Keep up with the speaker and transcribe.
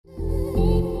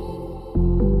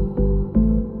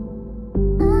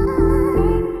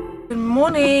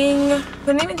Morning!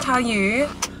 Couldn't even tell you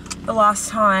the last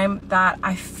time that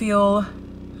I feel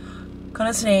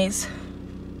gonna sneeze.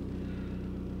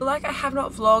 Like I have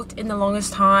not vlogged in the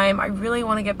longest time. I really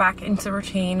want to get back into the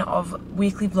routine of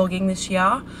weekly vlogging this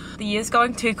year. The year's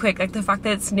going too quick. Like the fact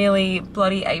that it's nearly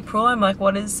bloody April, I'm like,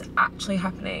 what is actually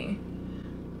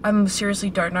happening? I seriously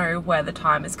don't know where the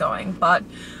time is going, but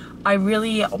I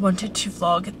really wanted to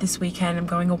vlog this weekend. I'm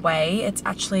going away. It's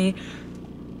actually,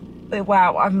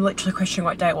 wow, I'm literally questioning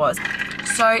what day it was.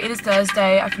 So it is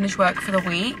Thursday. I finished work for the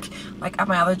week, like at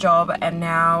my other job, and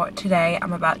now today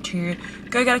I'm about to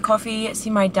go get a coffee, see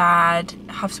my dad,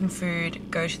 have some food,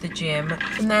 go to the gym,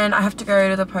 and then I have to go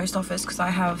to the post office because I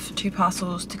have 2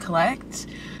 parcels to collect,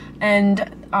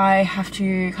 and I have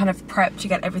to kind of prep to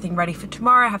get everything ready for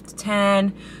tomorrow. I have to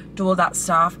tan, do all that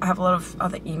stuff. I have a lot of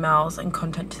other emails and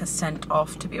content to send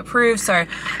off to be approved, so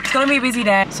it's gonna be a busy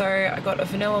day. So I got a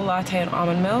vanilla latte and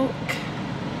almond milk.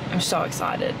 I'm so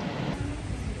excited.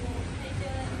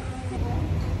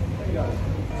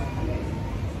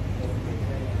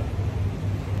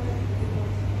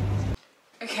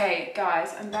 Okay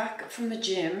guys, I'm back from the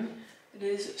gym. It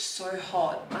is so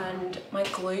hot and my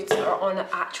glutes are on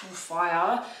actual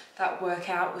fire. That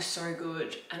workout was so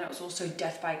good, and it was also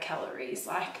death by calories.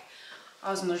 Like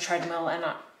I was on the treadmill and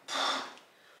I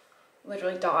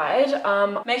literally died.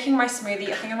 Making my smoothie.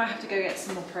 I think I might have to go get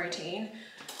some more protein.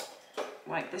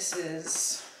 Like this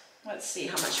is, let's see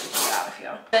how much we can get out of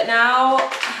here. But now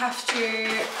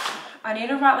I need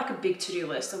to write like a big to-do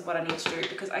list of what I need to do,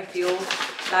 because I feel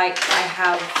like I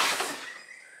have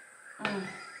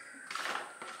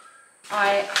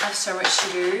so much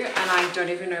to do and I don't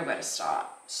even know where to start.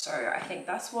 So I think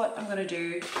that's what I'm gonna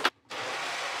do.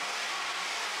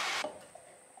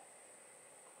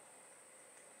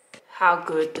 How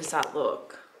good does that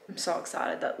look? I'm so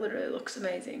excited. That literally looks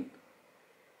amazing.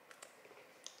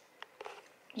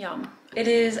 Yum. It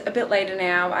is a bit later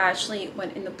now. I actually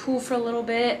went in the pool for a little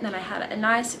bit, and then I had a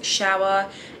nice shower,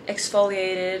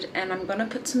 exfoliated, and I'm gonna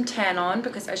put some tan on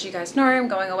because, as you guys know, I'm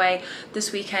going away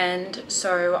this weekend,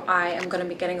 so I am gonna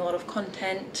be getting a lot of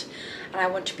content and I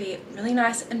want to be really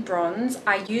nice and bronze.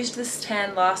 I used this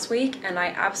tan last week and I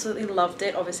absolutely loved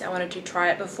it. Obviously I wanted to try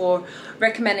it before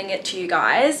recommending it to you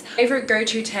guys. Favorite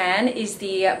go-to tan is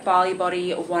the Bali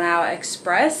Body 1 Hour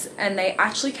Express, and they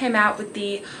actually came out with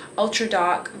the ultra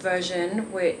dark version,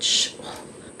 which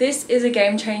this is a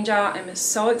game changer. I'm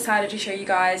so excited to show you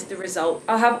guys the result.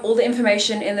 I'll have all the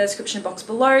information in the description box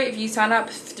below. If you sign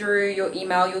up through your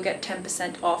email, you'll get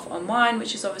 10% off online,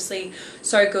 which is obviously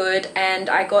so good. And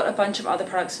I got a bunch of other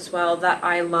products as well that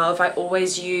I love. I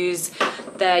always use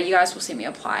their, you guys will see me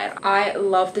apply it. I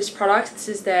love this product. This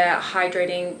is their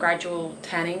hydrating gradual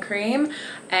tanning cream,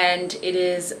 and it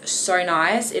is so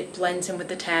nice. It blends in with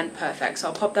the tan perfect. So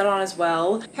I'll pop that on as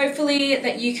well. Hopefully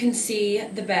that you can see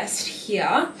the best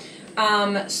here.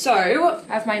 So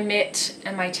I have my mitt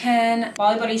and my tan.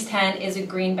 Bali Body's tan is a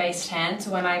green based tan,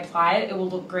 so when I apply it, it will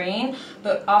look green,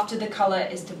 but after the color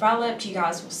is developed, you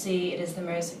guys will see it is the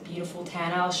most beautiful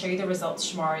tan. I'll show you the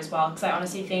results tomorrow as well, because I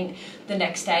honestly think the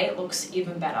next day it looks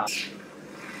even better.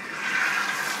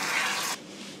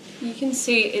 You can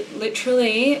see it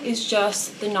literally is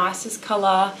just the nicest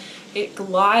color. It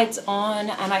glides on,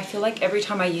 and I feel like every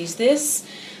time I use this,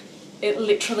 it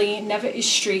literally never is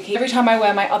streaky. Every time I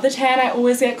wear my other tan, I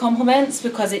always get compliments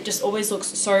because it just always looks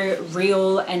so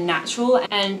real and natural.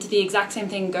 And the exact same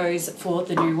thing goes for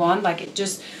the new one. Like it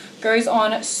just goes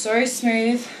on so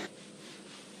smooth.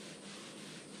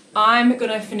 I'm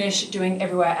gonna finish doing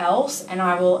everywhere else and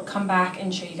I will come back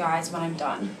and show you guys when I'm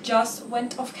done. Just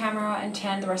went off camera and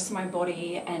tanned the rest of my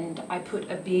body, and I put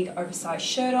a big oversized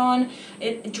shirt on.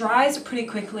 It dries pretty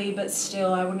quickly, but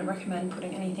still I wouldn't recommend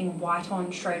putting anything white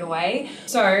on straight away.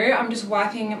 So I'm just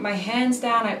wiping my hands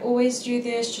down. I always do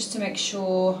this just to make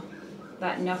sure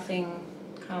that nothing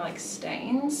kind of like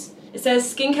stains. It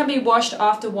says skin can be washed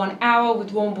after 1 hour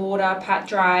with warm water, pat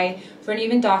dry. For an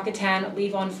even darker tan,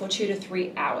 leave on for 2 to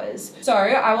 3 hours. So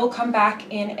I will come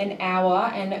back in an hour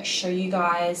and show you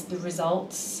guys the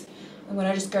results. I'm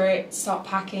gonna just go start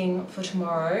packing for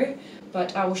tomorrow,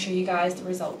 but I will show you guys the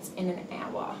results in an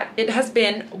hour. It has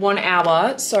been 1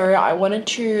 hour, so I wanted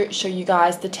to show you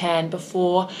guys the tan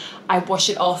before I wash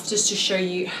it off, just to show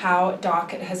you how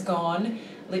dark it has gone.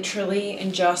 Literally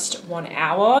in just 1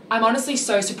 hour. I'm honestly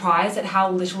so surprised at how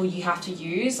little you have to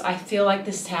use. I feel like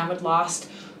this tan would last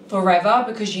forever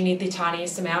because you need the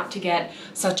tiniest amount to get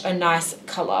such a nice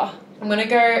color. I'm gonna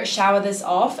go shower this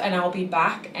off and I'll be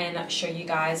back and show you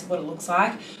guys what it looks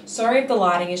like. Sorry if the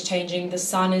lighting is changing. The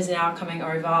sun is now coming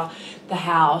over the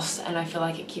house and I feel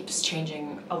like it keeps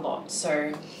changing a lot.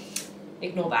 So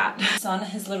ignore that. The sun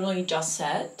has literally just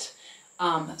set,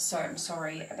 so I'm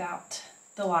sorry about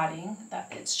the lighting,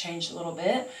 that it's changed a little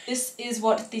bit. This is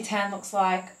what the tan looks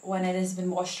like when it has been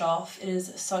washed off. It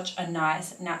is such a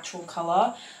nice natural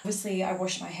color. Obviously I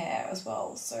washed my hair as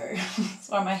well, so that's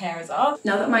why my hair is up.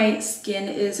 Now that my skin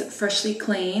is freshly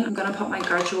clean, I'm gonna put my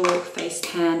gradual face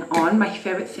tan on. My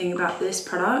favorite thing about this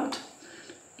product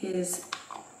is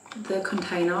the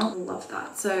container. I love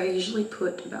that. So I usually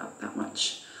put about that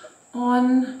much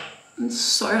on. It's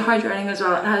so hydrating as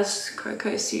well. It has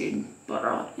cocoa seed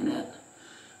butter in it,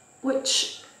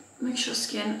 which makes your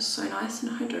skin so nice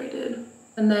and hydrated.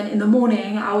 And then in the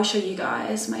morning, I will show you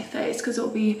guys my face because it'll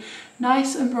be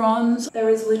nice and bronzed. There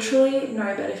is literally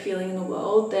no better feeling in the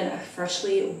world than a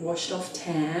freshly washed off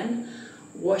tan,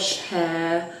 washed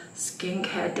hair,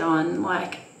 skincare done.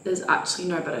 Like, there's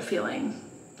absolutely no better feeling,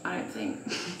 I don't think.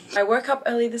 I woke up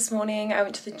early this morning. I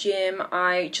went to the gym.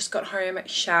 I just got home,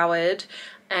 showered,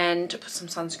 and put some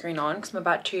sunscreen on because I'm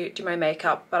about to do my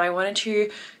makeup. But I wanted to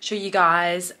show you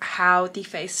guys how the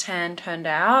face tan turned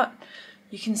out.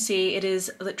 You can see it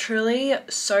is literally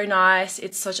so nice.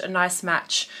 It's such a nice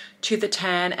match to the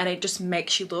tan, and it just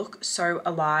makes you look so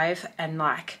alive and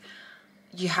like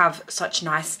you have such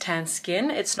nice tan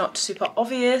skin. It's not super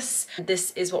obvious.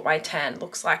 This is what my tan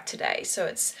looks like today. So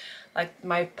it's like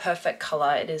my perfect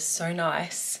color. It is so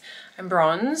nice and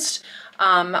bronzed.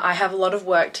 I have a lot of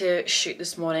work to shoot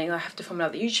this morning. I have to film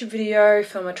another YouTube video,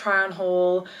 film a try on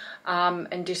haul,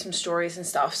 and do some stories and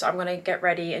stuff. So I'm gonna get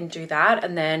ready and do that.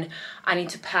 And then I need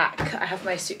to pack. I have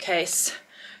my suitcase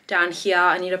down here.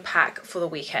 I need to pack for the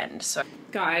weekend. So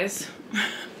guys,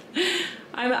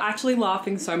 I'm actually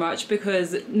laughing so much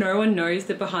because no one knows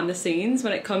the behind the scenes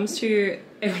when it comes to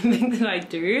everything that I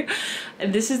do.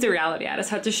 And this is the reality. I just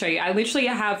had to show you. I literally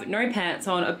have no pants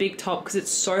on, a big top because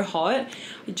it's so hot.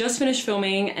 I just finished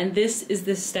filming, and this is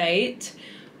the state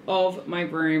of my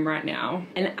room right now.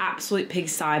 An absolute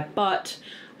pigsty, but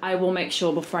I will make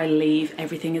sure before I leave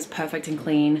everything is perfect and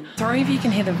clean. Sorry if you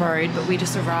can hear the road, but we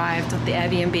just arrived at the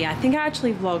Airbnb. I think I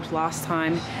actually vlogged last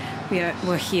time we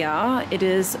were here. It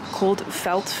is called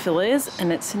Felt Villas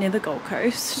and it's near the Gold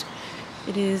Coast.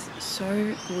 It is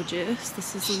so gorgeous.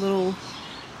 This is a little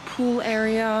pool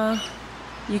area.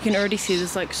 You can already see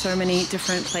there's like so many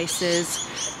different places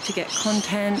to get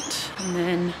content. And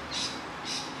then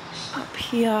up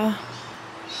here,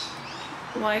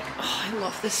 like, oh, I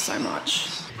love this so much.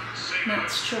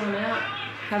 Matt's chilling out,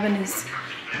 having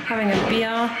a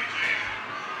beer.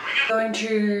 Going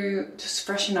to just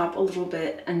freshen up a little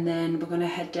bit, and then we're gonna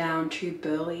head down to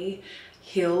Burleigh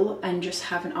Hill and just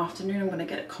have an afternoon. I'm gonna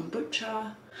get a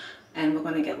kombucha and we're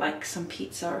gonna get like some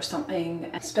pizza or something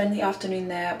and spend the afternoon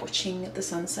there watching the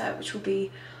sunset, which will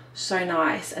be so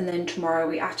nice. And then tomorrow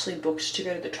we actually booked to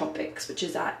go to the tropics, which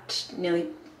is at nearly,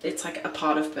 it's like a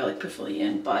part of Burleigh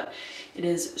Pavilion, but it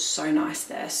is so nice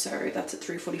there. So that's at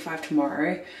 3:45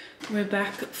 tomorrow. We're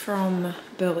back from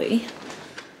Burleigh.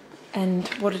 And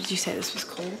what did you say this was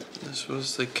called? This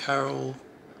was the Carol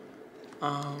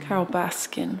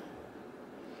Baskin.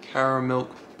 Caramel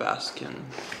Baskin.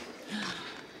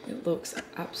 It looks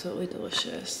absolutely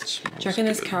delicious. Do you Smells reckon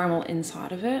there's good. caramel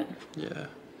inside of it? Yeah.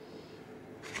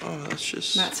 Oh, that's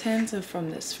just... Matt's hands are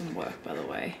from work, by the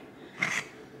way.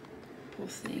 Poor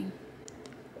thing.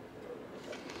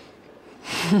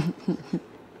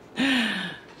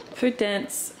 Food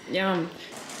dance. Yum.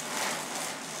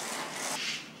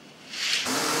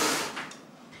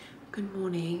 Good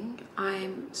morning.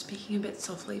 I'm speaking a bit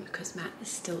softly because Matt is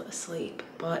still asleep,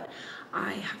 but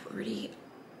I have already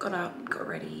got up, got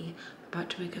ready, about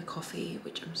to make a coffee,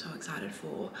 which I'm so excited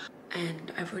for.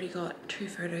 And I've already got 2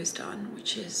 photos done,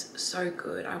 which is so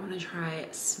good. I want to try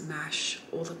smash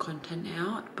all the content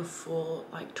out before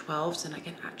like 12, so then I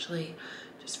can actually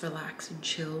just relax and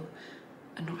chill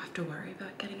and not have to worry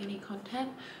about getting any content.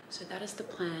 So that is the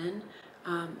plan.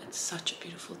 It's such a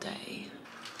beautiful day.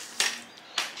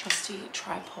 Trusty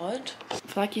tripod. I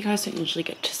feel like you guys don't usually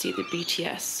get to see the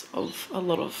BTS of a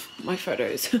lot of my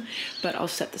photos, but I'll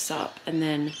set this up and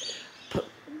then put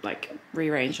like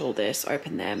rearrange all this,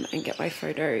 open them and get my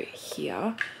photo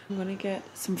here. I'm gonna get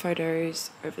some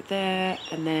photos over there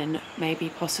and then maybe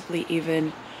possibly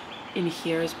even in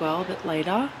here as well a bit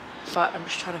later, but I'm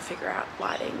just trying to figure out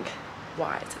lighting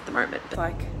wise at the moment. It's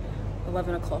like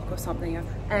 11 o'clock or something,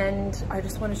 and I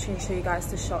just wanted to show you guys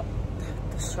the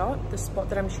spot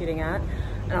that I'm shooting at.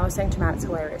 And I was saying to Matt, it's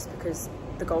hilarious because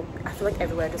I feel like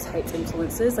everywhere just hates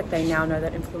influencers. Like they now know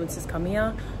that influencers come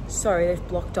here, so they've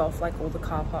blocked off like all the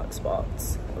car park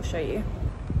spots. I'll show you,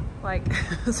 like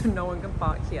so no one can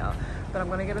park here. But I'm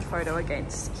gonna get a photo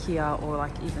against here, or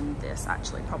like even this,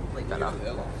 actually probably better.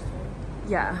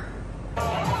 Yeah,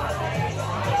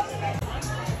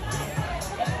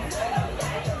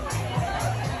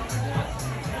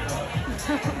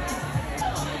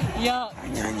 Yuck.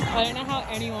 I don't know how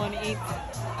anyone eats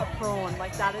a prawn.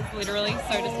 Like, that is literally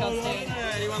so disgusting.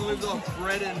 Yeah, anyone lives off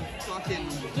bread and fucking...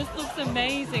 This looks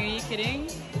amazing. Are you kidding?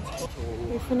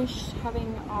 We finished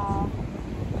having our...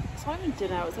 It's not even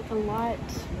dinner. It was like a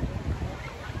light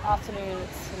afternoon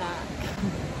snack.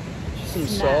 Just some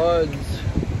sides.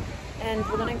 And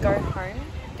we're gonna go home,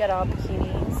 get our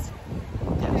bikinis.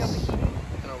 Yes. I'm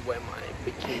gonna wear my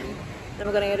bikini. Then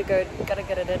we're gonna get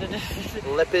it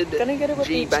Leopard gonna go to a beach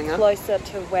G-banger. closer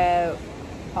to where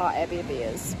our Airbnb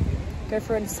is. Go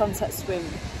for a sunset swim.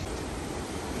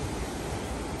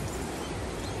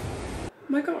 Oh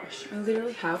my gosh, I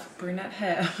literally have brunette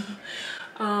hair.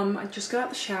 I just got out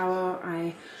the shower.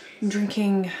 I'm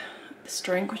drinking this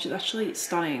drink, which is actually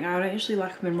stunning. I don't usually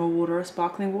like mineral water or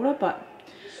sparkling water, but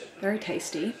very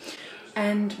tasty.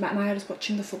 And Matt and I are just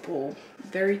watching the football.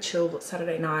 Very chilled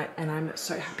Saturday night, and I'm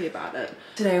so happy about it.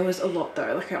 Today was a lot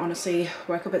though. Like, I honestly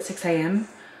woke up at 6 AM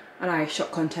and I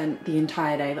shot content the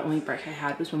entire day. The only break I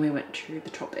had was when we went to the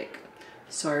tropic.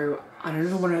 So I don't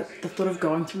even want to, the thought of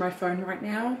going through my phone right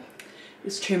now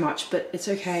is too much, but it's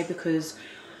okay because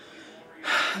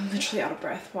I'm literally out of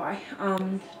breath. Why?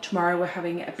 Tomorrow we're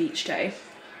having a beach day.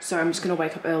 So I'm just gonna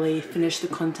wake up early, finish the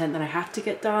content that I have to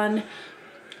get done,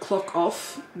 clock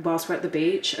off whilst we're at the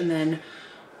beach, and then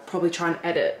probably try and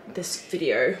edit this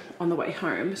video on the way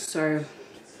home. So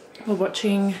we're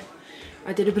watching,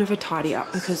 I did a bit of a tidy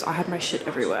up because I had my shit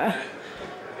everywhere.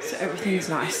 So everything's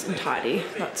nice and tidy.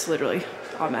 That's literally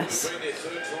our mess.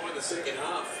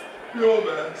 Your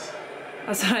mess.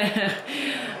 That's I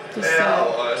just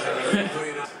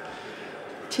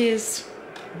cheers.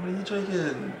 What are you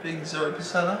drinking? Big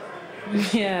 0%er?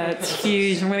 Yeah, it's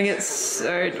huge. I'm gonna get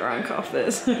so drunk off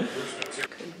this. Good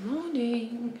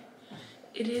morning.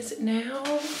 It is now,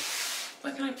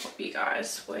 where can I pop you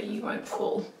guys where you won't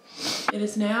fall? It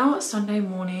is now Sunday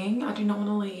morning. I do not want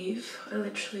to leave. I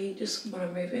literally just want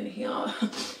to move in here.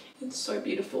 It's so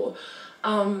beautiful.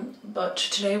 But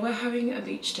today we're having a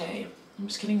beach day. I'm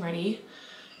just getting ready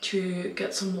to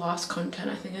get some last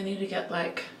content. I think I need to get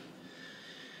like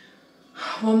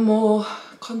one more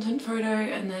content photo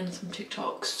and then some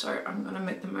TikToks, so I'm gonna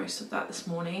make the most of that this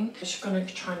morning. I'm just gonna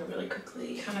try and really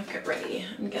quickly kind of get ready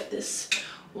and get this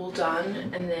all done,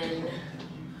 and then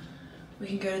we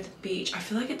can go to the beach. I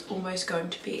feel like it's almost going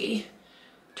to be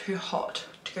too hot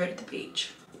to go to the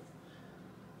beach.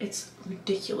 It's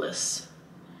ridiculous.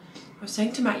 I was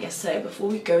saying to Matt yesterday, before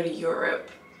we go to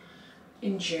Europe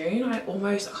in June, I can't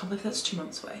believe that's 2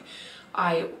 months away.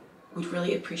 I would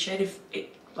really appreciate if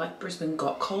it, like, Brisbane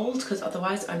got cold, because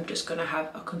otherwise I'm just gonna have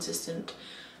a consistent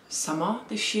summer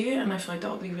this year, and I feel like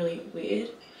that would be really weird.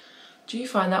 Do you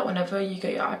find that whenever you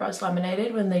get your eyebrows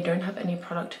laminated, when they don't have any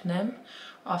product in them,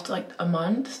 after like a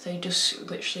month, they just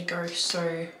literally go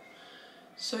so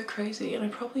crazy? And I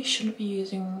probably shouldn't be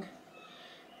using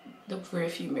the rear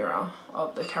view mirror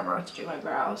of the camera to do my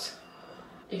brows.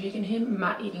 If you can hear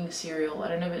Matt eating cereal, I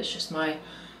don't know if it's just my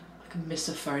like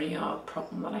misophonia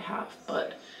problem that I have,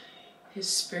 but his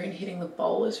spoon hitting the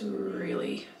bowl is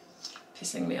really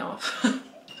pissing me off.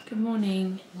 Good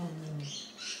morning.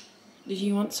 Did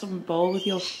you want some bowl with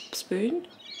your spoon?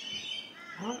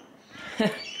 What?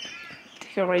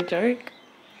 Take away joke.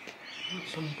 Want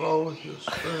some bowl with your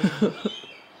spoon.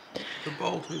 The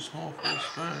bowl too small for the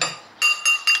spoon.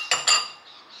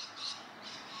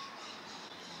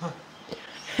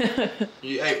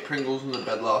 You ate Pringles in the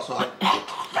bed last night.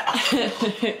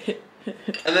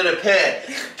 And then a pear.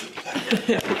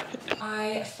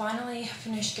 I finally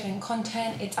finished getting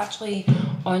content. It's actually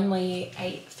only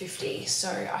 8:50, so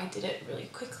I did it really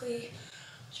quickly,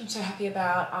 which I'm so happy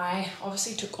about. I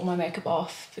obviously took all my makeup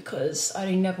off because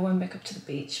I never wear makeup to the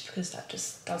beach because that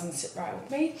just doesn't sit right with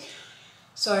me.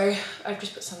 So I've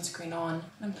just put sunscreen on.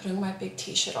 I'm putting my big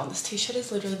t-shirt on. This t-shirt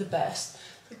is literally the best.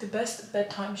 Like the best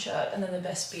bedtime shirt and then the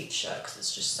best beach shirt because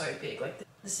it's just so big. Like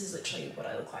this is literally what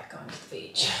I look like going to the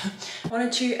beach. I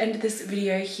wanted to end this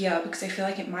video here because I feel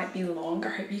like it might be long. I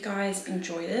hope you guys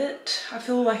enjoyed it. I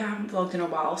feel like I haven't vlogged in a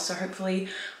while, so hopefully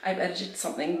I've edited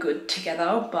something good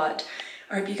together, but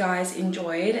I hope you guys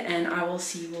enjoyed, and I will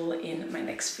see you all in my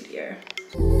next video.